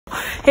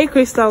Hey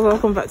Crystal,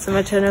 welcome back to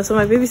my channel. So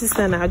my baby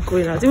sister and I are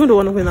going out, even though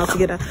we're not going out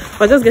together,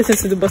 we're just getting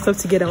to the bus stop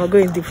together. We're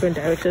going in different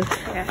directions.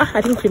 I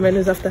didn't clean my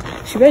nose after.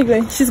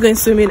 She's going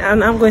swimming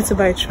and I'm going to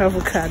buy a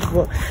travel card.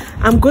 But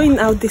I'm going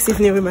out this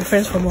evening with my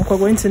friends from work. We're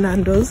going to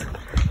NANDOS.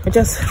 We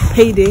just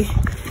payday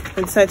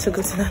and decided to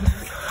go to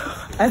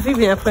NANDOS. Have you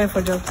been applying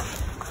for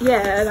jobs?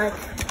 Yeah, like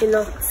a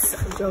lot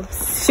of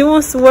jobs. She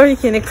wants to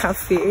work in a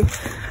cafe,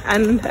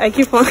 and I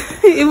keep on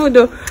even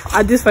though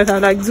at this point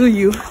I'm like, do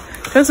you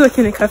just work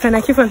in a cafe? And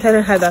I keep on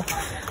telling her that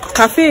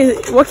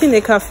working in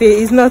a cafe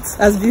is not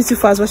as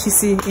beautiful as what she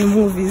see in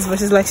movies, but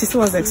she's like, she still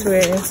wants the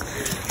experience.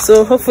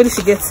 So hopefully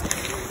she gets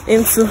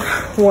into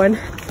one.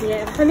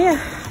 Yeah. And yeah,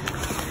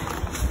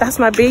 that's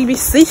my baby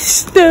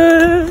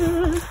sister.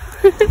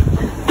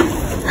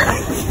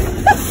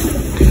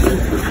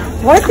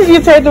 Why did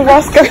you tie the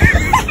mascara?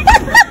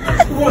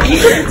 What, you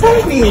didn't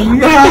tell me?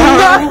 No.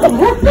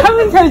 How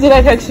many times did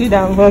I catch you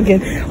down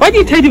vlogging? Why do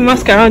you tie the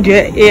mask around your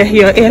ear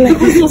like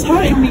because it was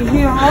hurting me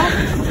here,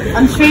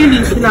 and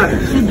Shaylee, she like,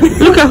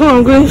 look at who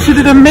I'm going. she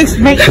did a mix.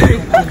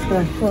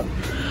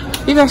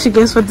 You guys should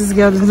guess what this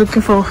girl is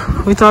looking for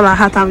with all her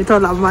heart and with all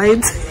her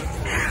mind.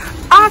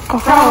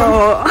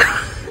 Alcohol.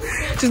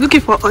 She's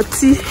looking for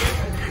Oti.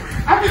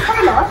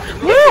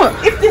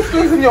 Yeah. If this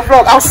goes in your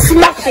vlog, I'll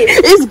smack it.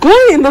 It's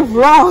going in the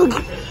vlog.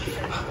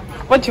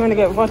 What do you want to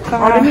get? Vodka?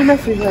 Let me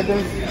message her.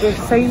 There's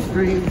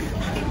Sainsbury's.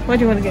 What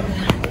do you want to get?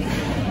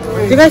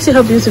 Do you guys see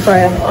how beautiful I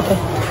am? Okay.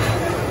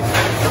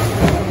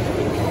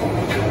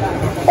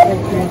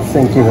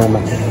 Thank you very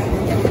much.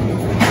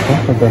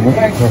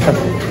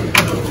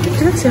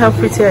 Do you guys see how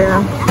pretty I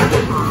am?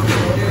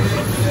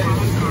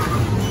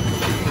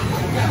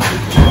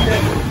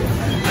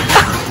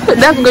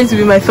 That's going to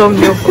be my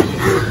thumbnail.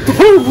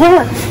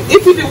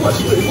 If you did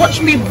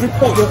watch me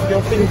report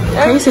your thing.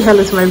 Can you say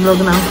hello to my vlog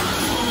now?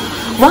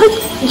 What?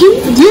 Do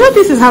you know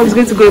this is how it's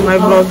going to go in my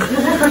vlog?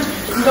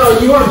 No,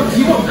 you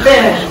want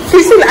there.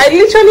 Listen, I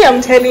literally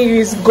am telling you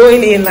it's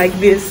going in like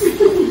this.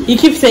 You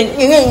keep saying,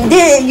 you ain't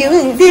there, you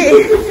ain't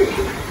there.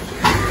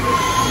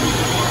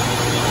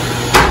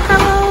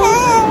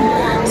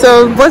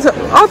 So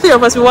all three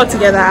of us, we work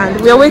together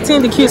and we are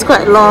waiting. The queue is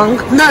quite long.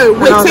 No,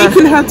 we're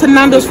taking her to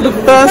NANDOS for the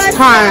first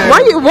time.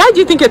 Why do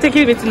you think you're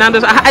taking me to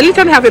NANDOS? I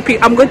literally have a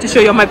pic. I'm going to show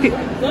you my pic.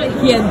 Not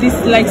here, this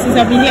like since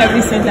I've been here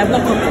recently. I've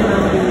not come to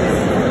NANDOS.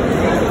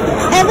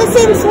 Ever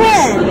since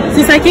when?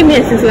 Since I came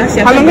here since last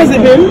year. How long has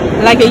it been?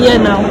 Like a year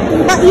now.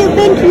 But you've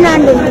been to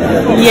NANDOS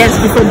before? Yes,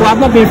 before, but I've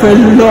not been for a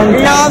long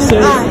time.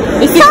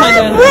 It's still kind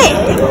of...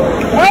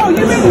 Oh,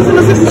 you think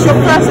this is your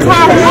first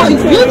time?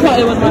 You thought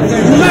it was my first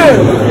time.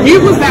 No, you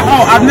was like,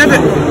 oh, I've never...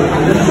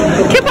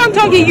 Keep on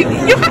talking.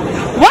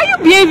 Why are you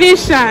behaving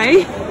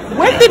shy?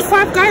 When did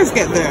 5 guys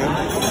get there?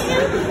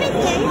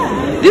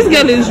 This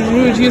girl is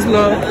rude, she's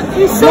low.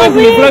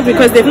 Vlog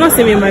because they've not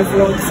seen me in my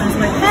vlogs.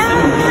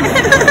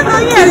 Oh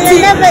yeah,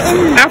 you're never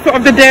in. Outfit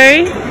of the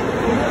day.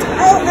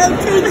 Oh,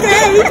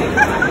 today.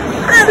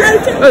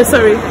 Oh,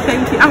 sorry.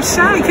 Thank you. I'm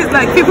shy because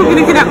like people be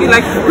looking at me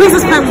like, who's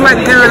this kind of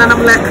black girl? And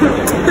I'm like,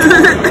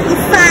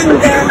 Fun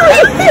girl.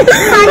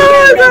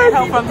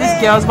 help from these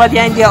girls, but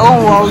they're in their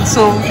own world.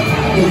 So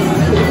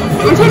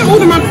I'm trying to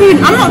order my food.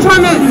 I'm not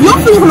trying to. Your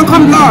food's gonna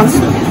come last.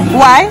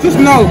 why? Just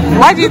no.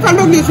 Why do you? How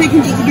long is it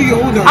taking you to do your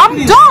order? I'm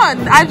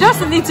done. I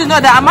just need to know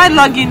that am I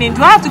logging in?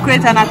 Do I have to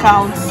create an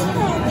account?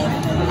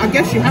 I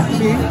guess you have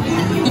to.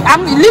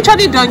 I'm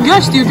literally done.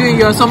 You're still doing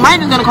yours, so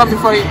mine is gonna come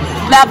before you.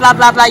 Blah blah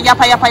blah blah.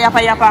 Yappa yappa yappa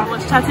yappa.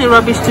 Was chatting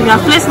rubbish to me. I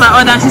placed my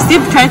order. She's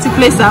still trying to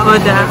place her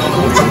order.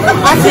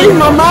 I changed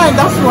my mind.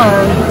 That's why.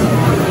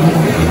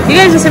 You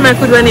guys will see my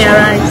food when it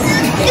arrives.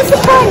 It's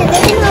fun.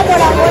 They know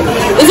what I want.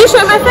 Is it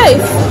showing my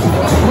face?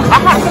 I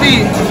can't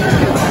see.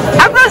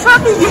 I'm not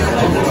happy.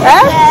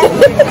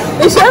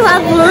 Eh? It's showing my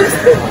food.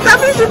 That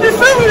means you've been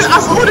filming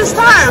us all this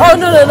time. Oh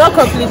no, not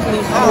completely.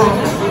 Oh.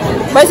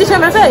 But is it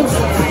showing my face?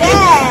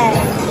 Yeah.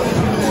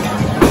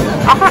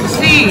 I can't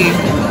see.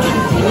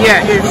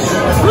 Yeah, it is.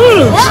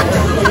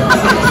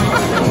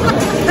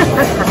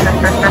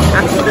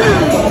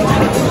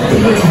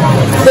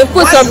 They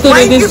put something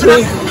in this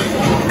drink.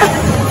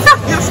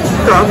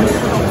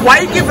 Why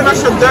are you giving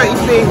us your dirty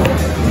thing?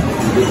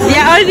 They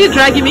are already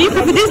dragging me.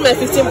 This is my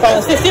 15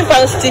 pounds. 15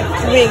 pounds stick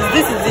wings.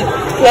 This is it.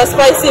 Plus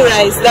spicy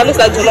rice. That looks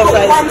like jollof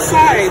rice. One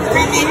side,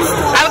 really?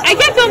 I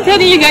kept on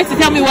telling you guys to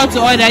tell me what to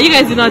order. You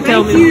guys did not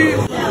tell me.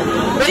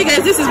 But you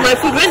guys, this is my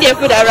food. When their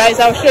food arrives,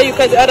 I'll show you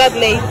because you ordered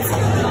late.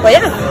 But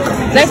yeah,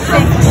 let's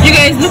see. You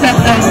guys look at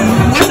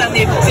what's her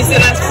name?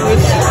 Priscilla's food.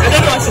 I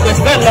don't know what she got.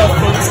 She got a lot of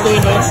food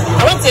going on.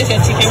 I want to taste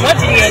your chicken. What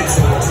do you get?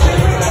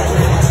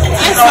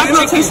 Let's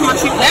swap.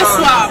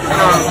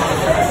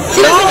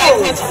 She doesn't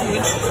like hot food.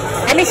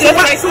 I mean, she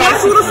doesn't like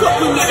spicy food.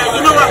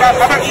 You know what? I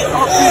don't eat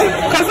hot food.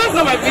 Because that's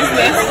not my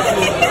business.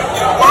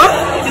 What?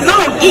 It's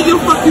not like eat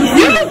your fucking food.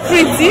 You look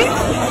pretty.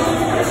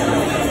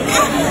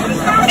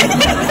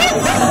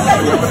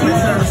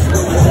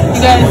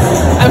 You guys,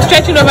 I'm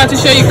stretching over to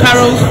show you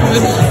Carol's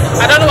food.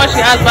 I don't know what she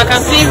has, but I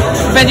can see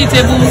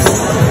vegetables.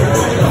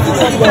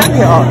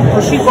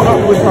 She got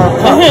up with her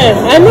car.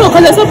 I know,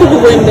 because I saw people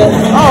going there.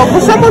 Oh,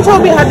 but someone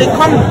told me how they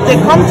come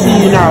to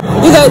you now.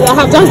 You guys, I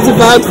have just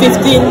devoured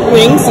 15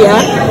 wings, yeah?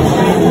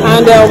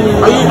 And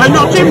Are you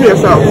not ashamed of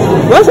yourself?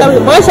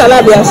 why shall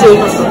I be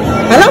ashamed?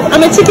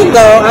 I'm a chicken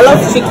girl. I love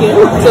chicken.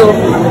 So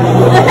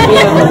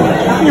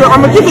yeah.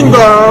 I'm a chicken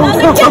girl.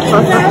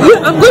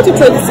 I'm going to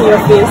throw this in your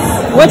face.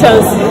 Watch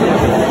and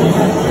see.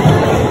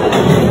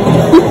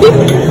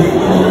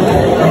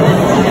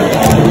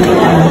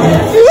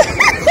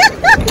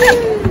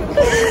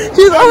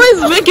 She's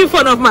always making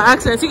fun of my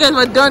accents. You guys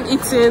were done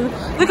eating.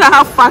 Look at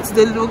how fat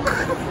they look.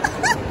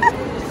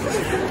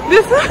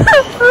 This